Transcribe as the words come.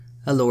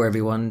Hello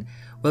everyone,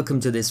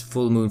 welcome to this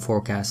full moon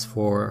forecast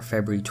for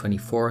February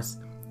 24th.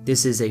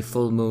 This is a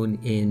full moon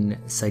in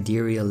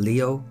sidereal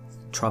Leo,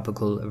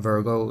 tropical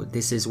Virgo.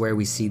 This is where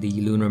we see the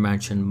lunar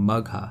mansion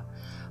Maghā.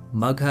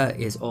 Maghā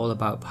is all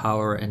about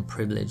power and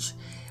privilege.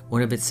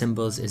 One of its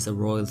symbols is a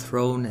royal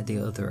throne, the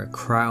other a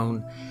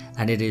crown,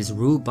 and it is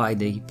ruled by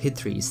the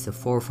Pitris, the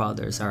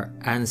forefathers, our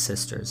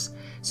ancestors.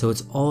 So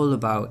it's all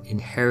about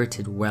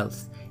inherited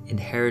wealth,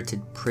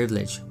 inherited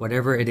privilege,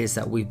 whatever it is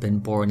that we've been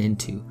born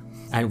into.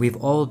 And we've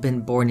all been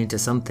born into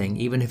something,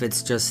 even if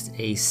it's just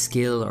a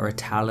skill or a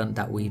talent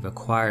that we've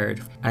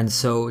acquired. And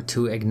so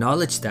to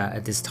acknowledge that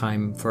at this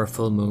time for a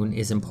full moon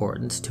is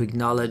important, to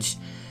acknowledge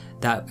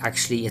that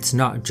actually it's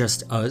not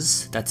just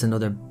us. That's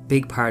another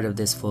big part of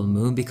this full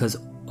moon, because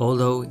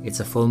although it's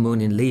a full moon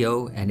in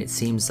Leo and it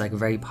seems like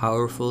very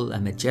powerful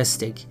and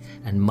majestic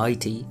and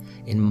mighty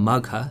in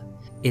Maghā,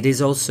 it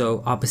is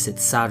also opposite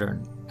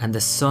Saturn. And the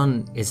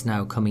sun is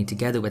now coming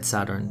together with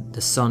Saturn,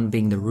 the sun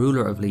being the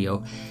ruler of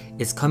Leo,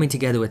 is coming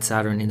together with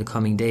Saturn in the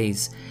coming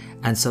days.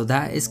 And so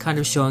that is kind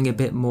of showing a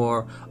bit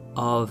more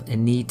of a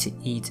need to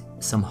eat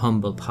some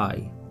humble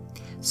pie.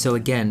 So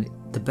again,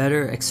 the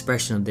better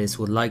expression of this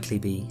would likely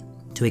be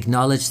to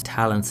acknowledge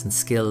talents and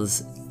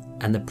skills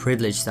and the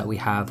privilege that we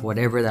have,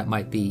 whatever that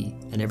might be,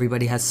 and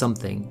everybody has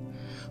something,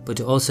 but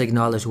to also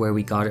acknowledge where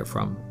we got it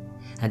from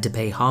and to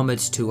pay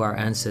homage to our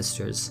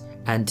ancestors,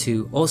 and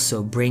to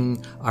also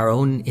bring our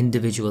own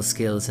individual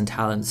skills and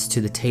talents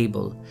to the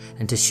table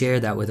and to share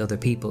that with other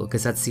people,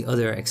 because that's the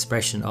other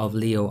expression of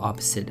Leo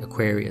opposite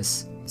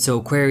Aquarius. So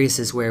Aquarius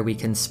is where we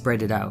can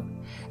spread it out,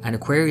 and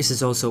Aquarius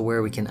is also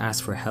where we can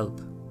ask for help,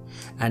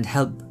 and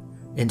help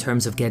in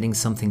terms of getting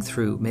something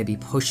through, maybe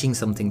pushing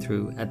something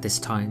through at this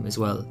time as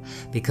well,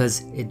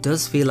 because it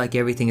does feel like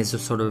everything is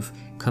just sort of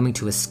coming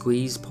to a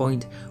squeeze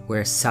point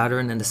where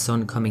Saturn and the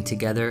Sun coming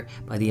together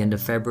by the end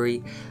of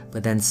February,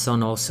 but then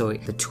Sun also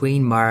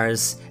between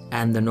Mars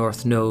and the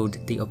North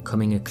Node, the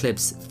upcoming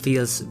eclipse,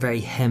 feels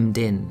very hemmed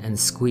in and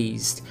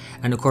squeezed.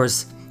 And of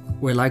course,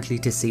 we're likely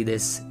to see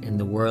this in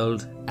the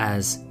world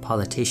as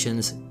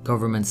politicians,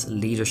 governments,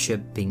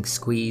 leadership being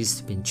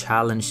squeezed, being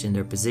challenged in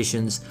their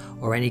positions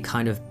or any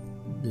kind of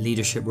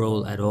leadership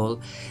role at all.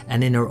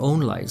 And in our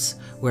own lives,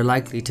 we're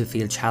likely to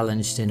feel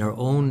challenged in our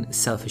own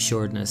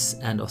self-assuredness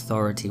and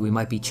authority. We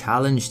might be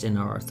challenged in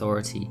our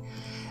authority,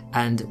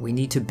 and we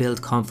need to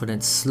build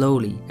confidence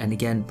slowly, and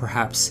again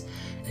perhaps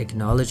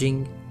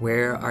acknowledging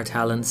where our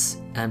talents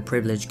and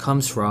privilege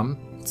comes from.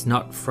 It's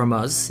not from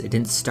us, it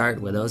didn't start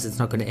with us, it's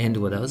not going to end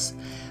with us,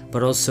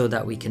 but also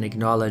that we can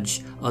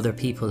acknowledge other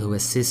people who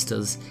assist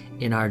us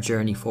in our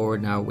journey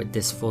forward now with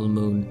this full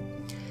moon.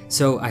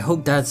 So I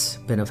hope that's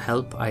been of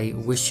help. I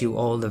wish you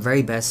all the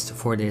very best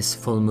for this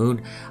full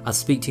moon. I'll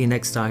speak to you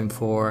next time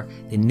for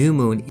the new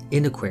moon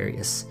in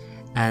Aquarius.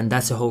 And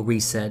that's a whole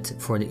reset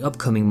for the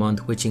upcoming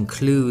month, which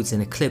includes an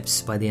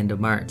eclipse by the end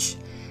of March.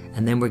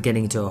 And then we're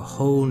getting into a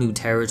whole new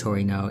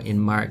territory now in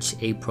March,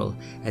 April,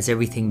 as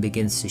everything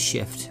begins to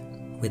shift.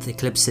 With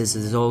eclipses,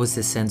 there's always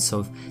this sense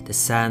of the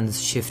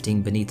sands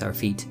shifting beneath our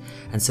feet.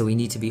 And so we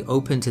need to be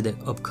open to the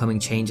upcoming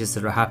changes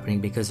that are happening,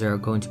 because there are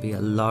going to be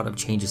a lot of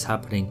changes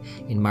happening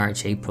in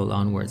March, April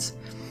onwards.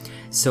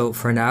 So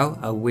for now,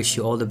 I wish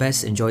you all the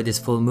best. Enjoy this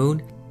full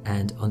moon,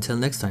 and until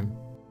next time.